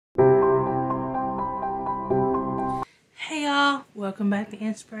Welcome back to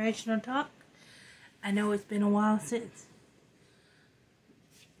Inspirational Talk. I know it's been a while since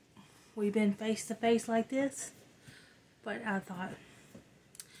we've been face to face like this, but I thought,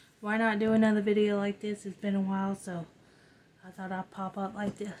 why not do another video like this? It's been a while, so I thought I'd pop up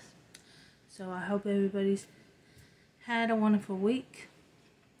like this. So I hope everybody's had a wonderful week.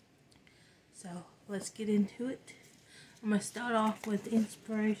 So let's get into it. I'm going to start off with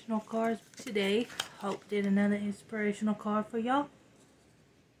inspirational cards today. Hope did another inspirational card for y'all.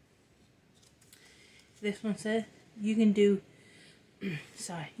 This one says, you can do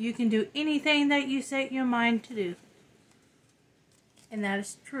anything that you set your mind to do. And that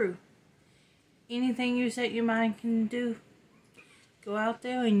is true. Anything you set your mind can do, go out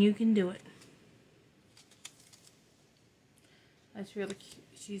there and you can do it. That's really cute.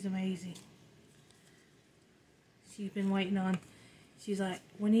 She's amazing. She's been waiting on. She's like,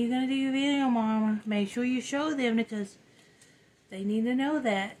 when are you going to do your video, Mama? Make sure you show them because they need to know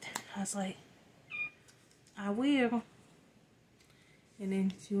that. I was like, I will. And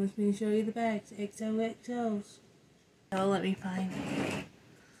then she wants me to show you the bags. XOXOs. So let me find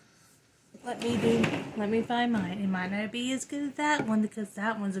mine. It might not be as good as that one because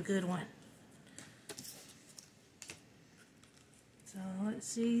that one's a good one. So let's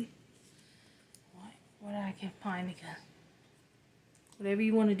see what I can find again. Whatever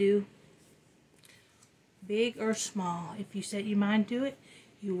you want to do, big or small, if you set your mind to it,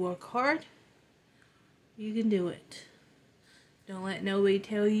 you work hard, you can do it. Don't let nobody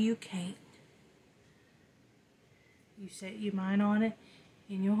tell you you can't. You set your mind on it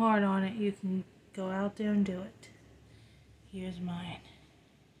and your heart on it, you can go out there and do it. Here's mine.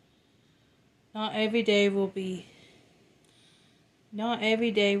 Not every day will be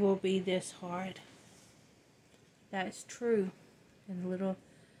this hard. That's true. And the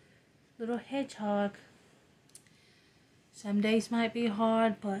little hedgehog. Some days might be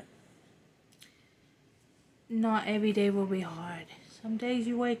hard, but not every day will be hard. Some days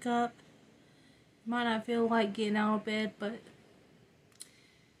you wake up, you might not feel like getting out of bed, but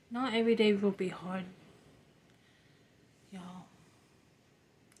not every day will be hard, y'all.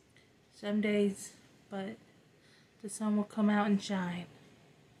 Some days, but the sun will come out and shine.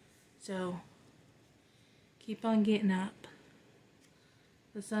 So keep on getting up.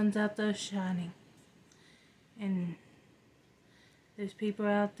 The sun's out there shining. And there's people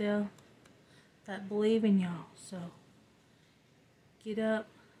out there that believe in y'all. So get up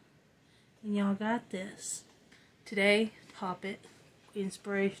and y'all got this. Today, topic,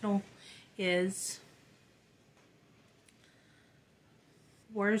 inspirational, is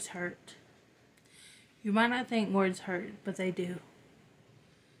words hurt. You might not think words hurt, but they do.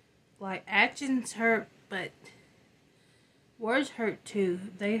 Like, actions hurt, but words hurt too.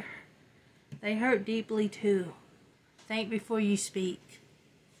 They hurt deeply too. Think before you speak.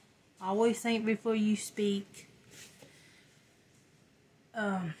 Always think before you speak.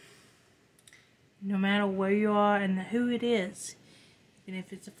 No matter where you are and who it is. Even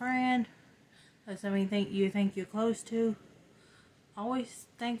if it's a friend or somebody you think you're close to. Always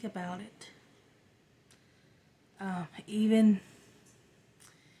think about it. Even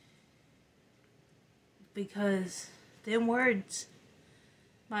because them words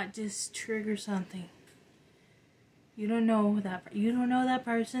might just trigger something. You don't know that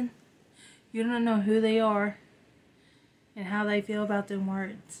person. You don't know who they are and how they feel about them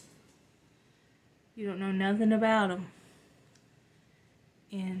words. You don't know nothing about them.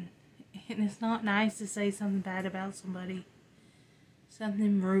 And it's not nice to say something bad about somebody.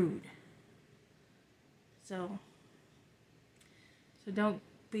 Something rude. So don't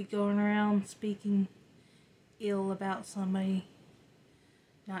be going around speaking ill about somebody,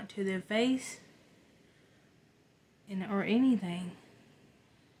 not to their face or anything,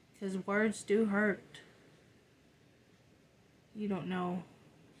 because words do hurt. You don't know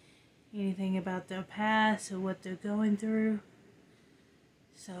anything about their past or what they're going through,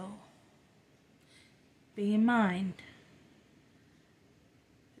 so be in mind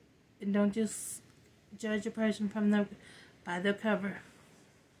and don't judge a person by their cover.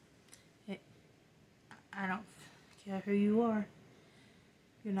 I don't care who you are.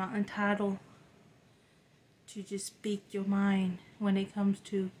 You're not entitled to just speak your mind when it comes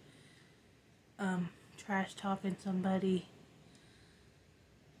to trash talking somebody.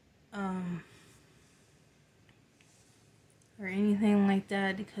 Or anything like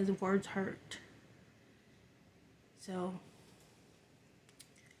that, because words hurt. So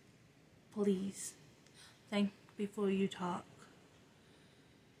please think before you talk.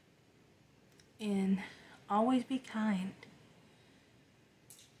 And always be kind.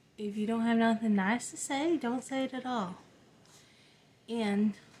 If you don't have nothing nice to say, don't say it at all.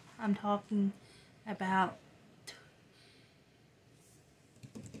 And I'm talking about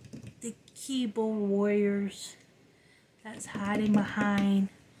the keyboard warriors that's hiding behind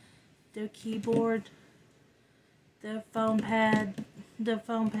their keyboard, their phone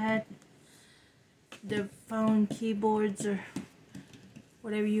keyboards, or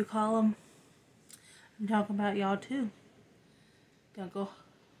whatever you call them. I'm talking about y'all too.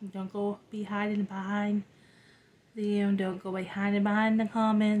 Don't go be hiding behind them. Don't go be hiding behind the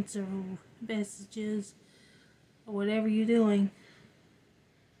comments or messages or whatever you're doing.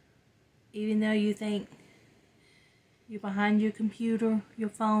 Even though you think you're behind your computer, your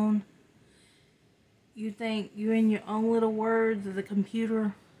phone, you think you're in your own little words of the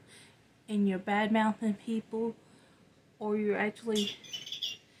computer and you're bad-mouthing people, or you're actually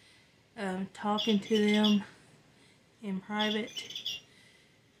talking to them in private,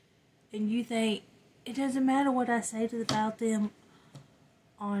 and you think it doesn't matter what I say about them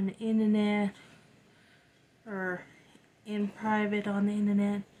on the internet or in private on the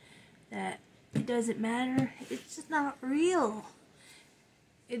internet, that it doesn't matter. It's just not real.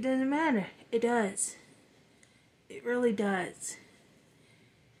 It doesn't matter. It does. It really does.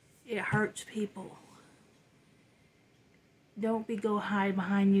 It hurts people. Don't go hide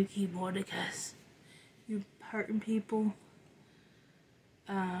behind your keyboard because you're hurting people.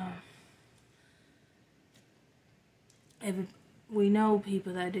 We know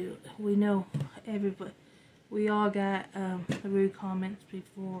people that do. We know everybody. We all got rude comments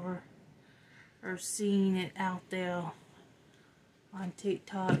before, or seen it out there on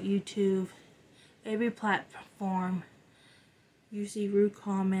TikTok, YouTube, every platform. You see rude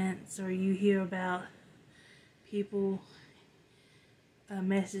comments, or you hear about people,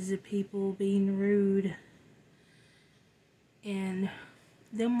 messages of people being rude, and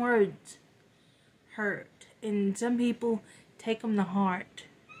them words hurt, and some people take them to heart,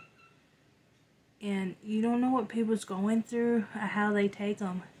 and you don't know what people's going through or how they take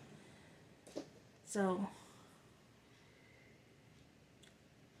them. So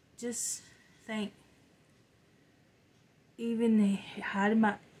just think, even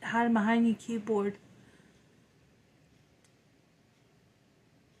hiding behind your keyboard,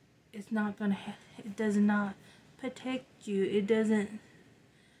 it does not protect you. It doesn't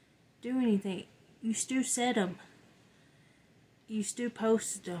do anything. You still said them. You still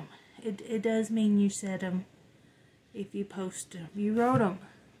posted them. It does mean you said them if you post them. You wrote them.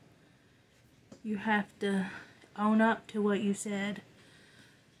 You have to own up to what you said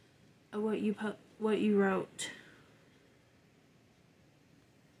or what you wrote.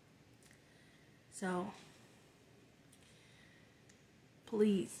 So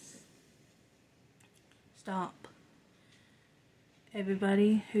please stop.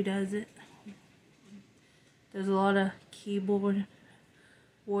 Everybody who does it. There's a lot of keyboard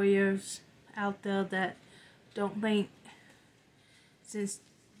warriors out there that don't think, since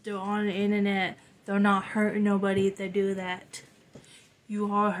they're on the internet, they're not hurting nobody if they do that.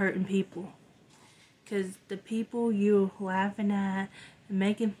 You are hurting people. Because the people you're laughing at and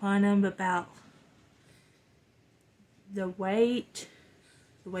making fun of about the weight,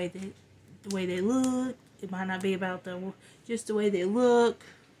 the way they look, it might not be about just the way they look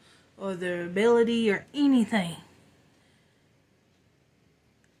or their ability or anything.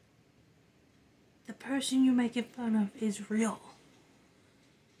 The person you're making fun of is real.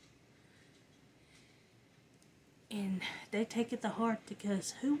 And they take it to heart,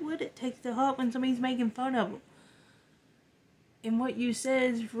 because who would it take to heart when somebody's making fun of them? And what you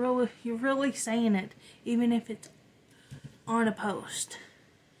said is really, you're really saying it, even if it's on a post.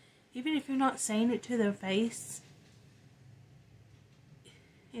 Even if you're not saying it to their face,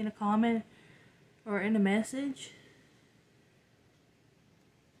 in a comment or in a message,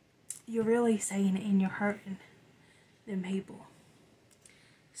 you're really saying it and you're hurting them people.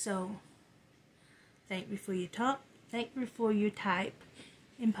 So, think before you talk, think before you type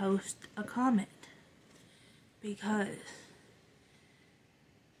and post a comment. Because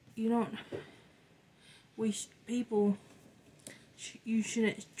you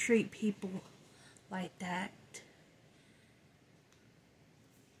shouldn't treat people like that.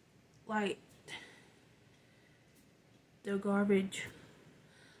 Like they're garbage.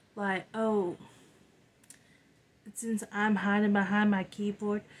 Like, oh, since I'm hiding behind my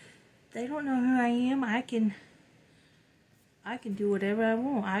keyboard, they don't know who I am. I can do whatever I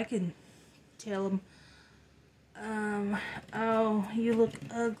want. I can tell them, oh, you look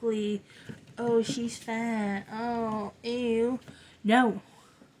ugly. Oh, she's fat. Oh, ew. No.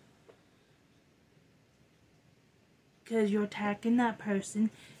 Because you're attacking that person.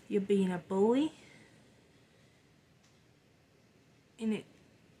 You're being a bully. And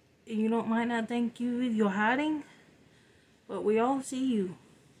you might not think you're hiding, but we all see you.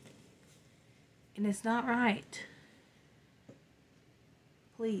 And it's not right.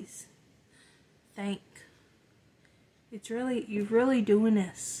 Please. Think. You're really doing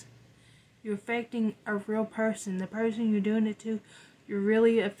this. You're affecting a real person. The person you're doing it to, you're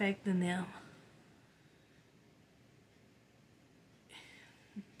really affecting them.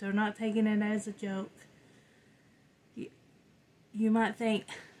 They're not taking it as a joke. You might think,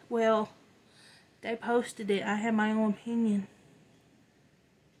 well, they posted it. I have my own opinion.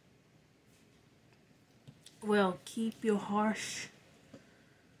 Well, keep your harsh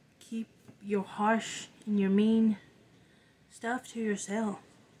and your mean stuff to yourself.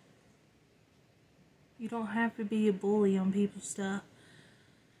 You don't have to be a bully on people's stuff.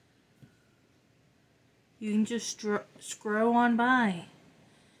 You can just scroll on by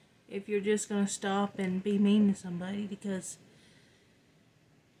if you're just going to stop and be mean to somebody, because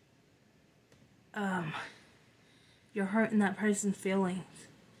you're hurting that person's feelings.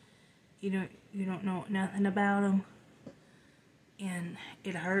 You don't know nothing about them, and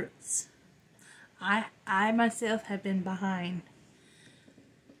it hurts. I myself have been behind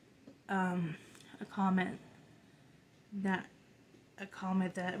a comment that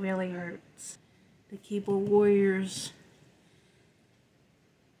really hurts. The keyboard warriors.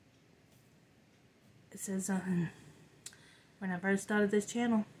 It says when I first started this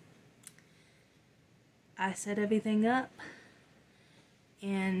channel, I set everything up,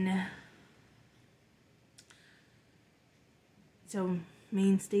 and so me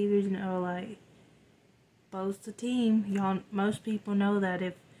and Steve are like both the team. Most people know that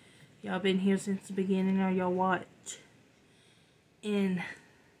if y'all been here since the beginning or y'all watch. And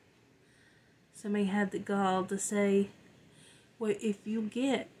somebody had the gall to say, well, if you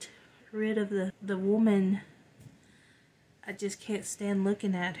get rid of the woman, I just can't stand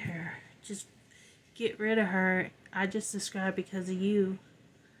looking at her. Just get rid of her. I just subscribe because of you.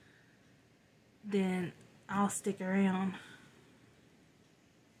 Then I'll stick around.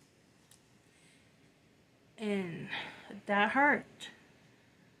 And that hurt.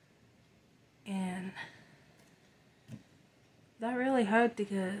 And that really hurt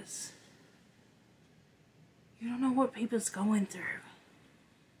because you don't know what people's going through.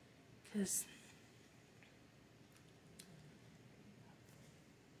 Because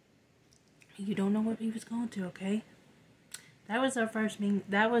you don't know what people's going through, okay? That was my first mean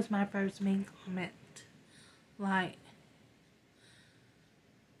comment. Like,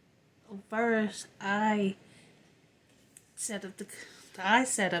 first I set up the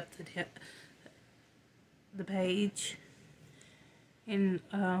page, and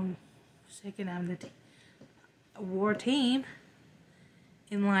second I'm the war team,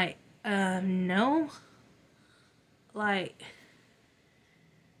 and like no, like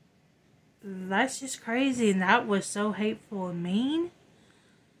that's just crazy, and that was so hateful and mean.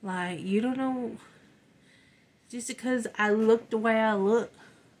 Like, you don't know, just because I look the way I look,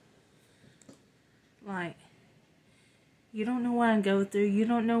 like, you don't know what I go through. You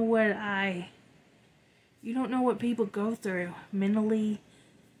don't know what people go through mentally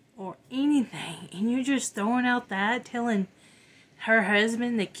or anything. And you're just throwing out that, telling her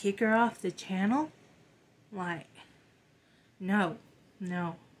husband to kick her off the channel? Like, no,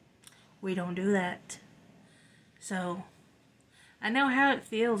 we don't do that. So, I know how it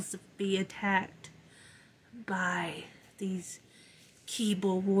feels to be attacked by these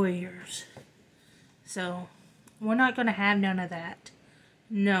keyboard warriors. So, we're not going to have none of that.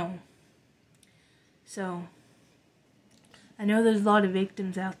 No. So, I know there's a lot of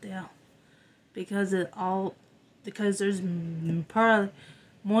victims out there. Because there's probably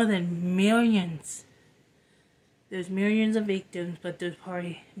more than millions. There's millions of victims, but there's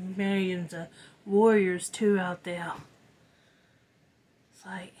probably millions of warriors too out there. It's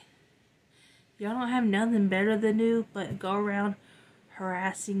like, y'all don't have nothing better to do but go around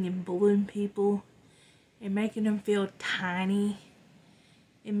harassing and bullying people and making them feel tiny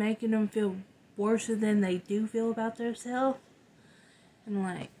and making them feel worse than they do feel about themselves. And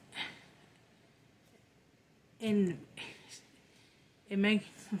like, and it makes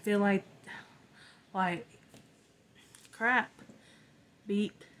them feel like crap.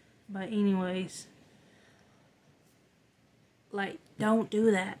 Beep. But anyways, like, don't do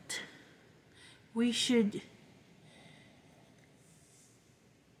that. All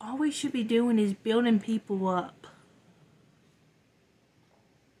we should be doing is building people up.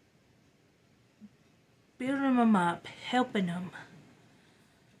 Building them up, helping them.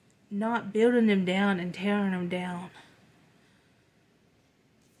 Not building them down and tearing them down.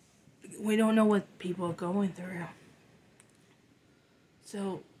 We don't know what people are going through.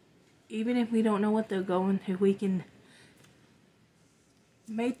 So even if we don't know what they're going through, we can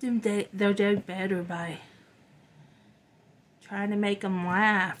make their day better by trying to make them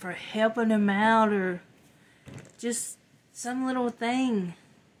laugh or helping them out or just some little thing.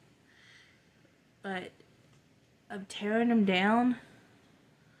 But of tearing them down,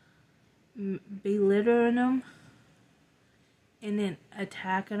 belittling them, and then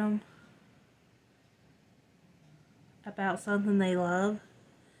attacking them about something they love.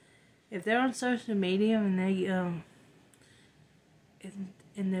 If they're on social media and they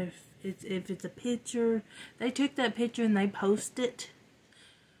if it's a picture, they took that picture and they post it,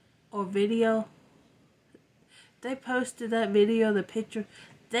 or video, they posted that video, the picture,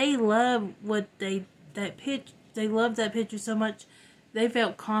 they love they love that picture so much, they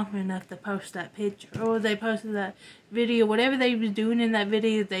felt confident enough to post that picture, or they posted that video, whatever they was doing in that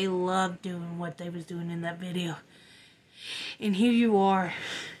video, they loved doing what they was doing in that video. And here you are,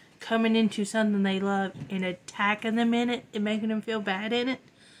 coming into something they love and attacking them in it and making them feel bad in it.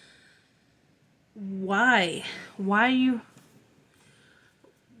 Why? Why you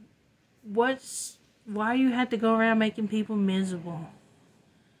have to go around making people miserable?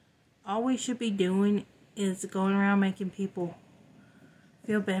 All we should be doing is going around making people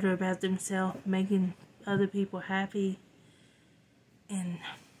feel better about themselves, making other people happy, and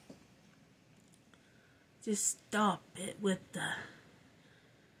just stop it with the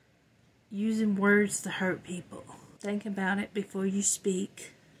using words to hurt people. Think about it before you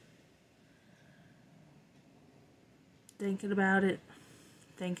speak. Think about it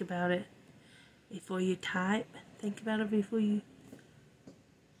before you type. Think about it before you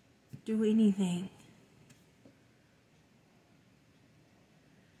do anything.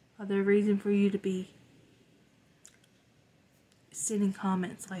 Are there a reason for you to be sending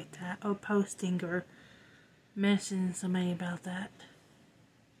comments like that, or posting, or messaging somebody about that?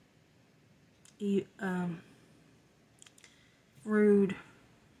 Rude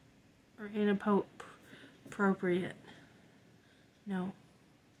or inappropriate. No.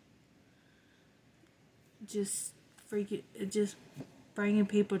 Just bringing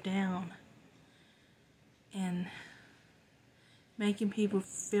people down and making people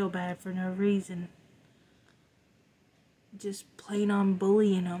feel bad for no reason. Just plain on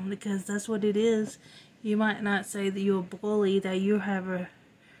bullying them, because that's what it is. You might not say that you're a bully, that you have a...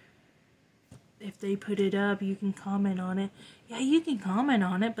 If they put it up, you can comment on it. Yeah, you can comment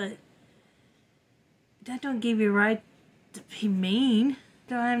on it, but that don't give you a right to be mean.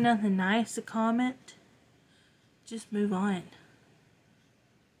 Don't have nothing nice to comment. Just move on.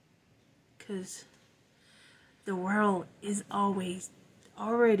 Because the world is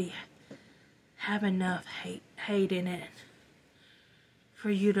already have enough hate in it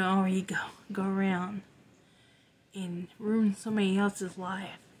for you to already go around and ruin somebody else's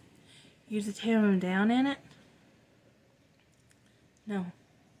life. You to tear them down in it? No.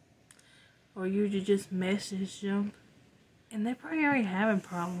 Or you to just message them. And they're probably already having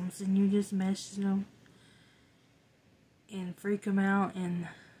problems, and you just message them and freak them out and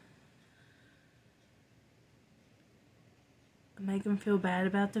make them feel bad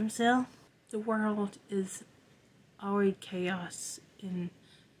about themselves. The world is already chaos and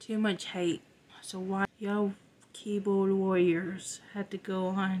too much hate. So why y'all keyboard warriors have to go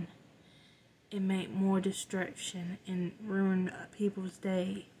on and make more destruction and ruin people's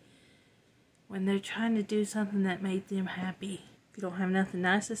day when they're trying to do something that made them happy? If you don't have nothing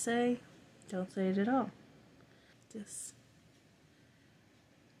nice to say, don't say it at all. Just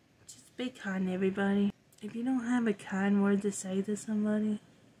be kind to everybody. If you don't have a kind word to say to somebody,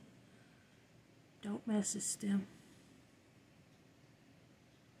 don't message them.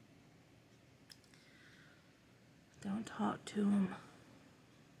 Don't talk to them.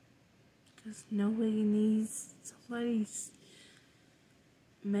 Because nobody needs somebody's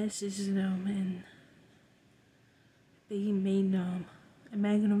messaging them and being mean to them and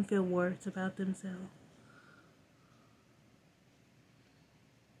making them feel worse about themselves.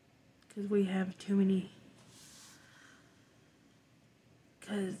 Because we have too many.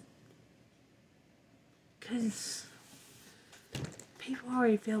 Because people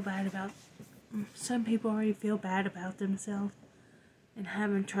already feel bad about, some people already feel bad about themselves and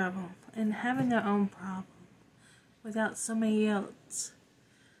having trouble and having their own problem without somebody else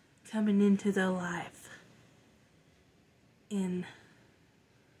coming into their life and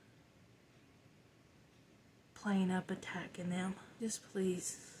playing up, attacking them. Just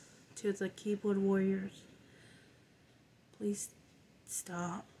please, to the keyboard warriors, please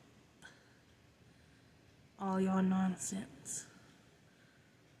stop all your nonsense.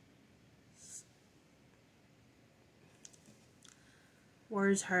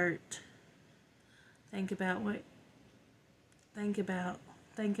 Words hurt. Think about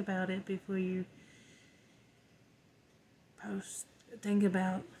it before you post. Think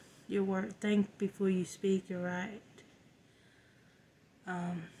about your word. Think before you speak or write.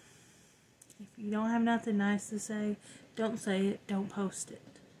 If you don't have nothing nice to say, don't say it. Don't post it.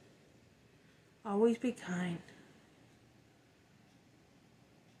 Always be kind.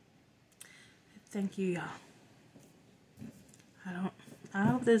 Thank you, y'all. I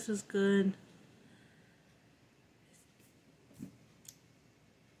hope this was good.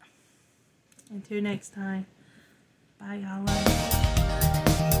 Until next time. Bye, y'all.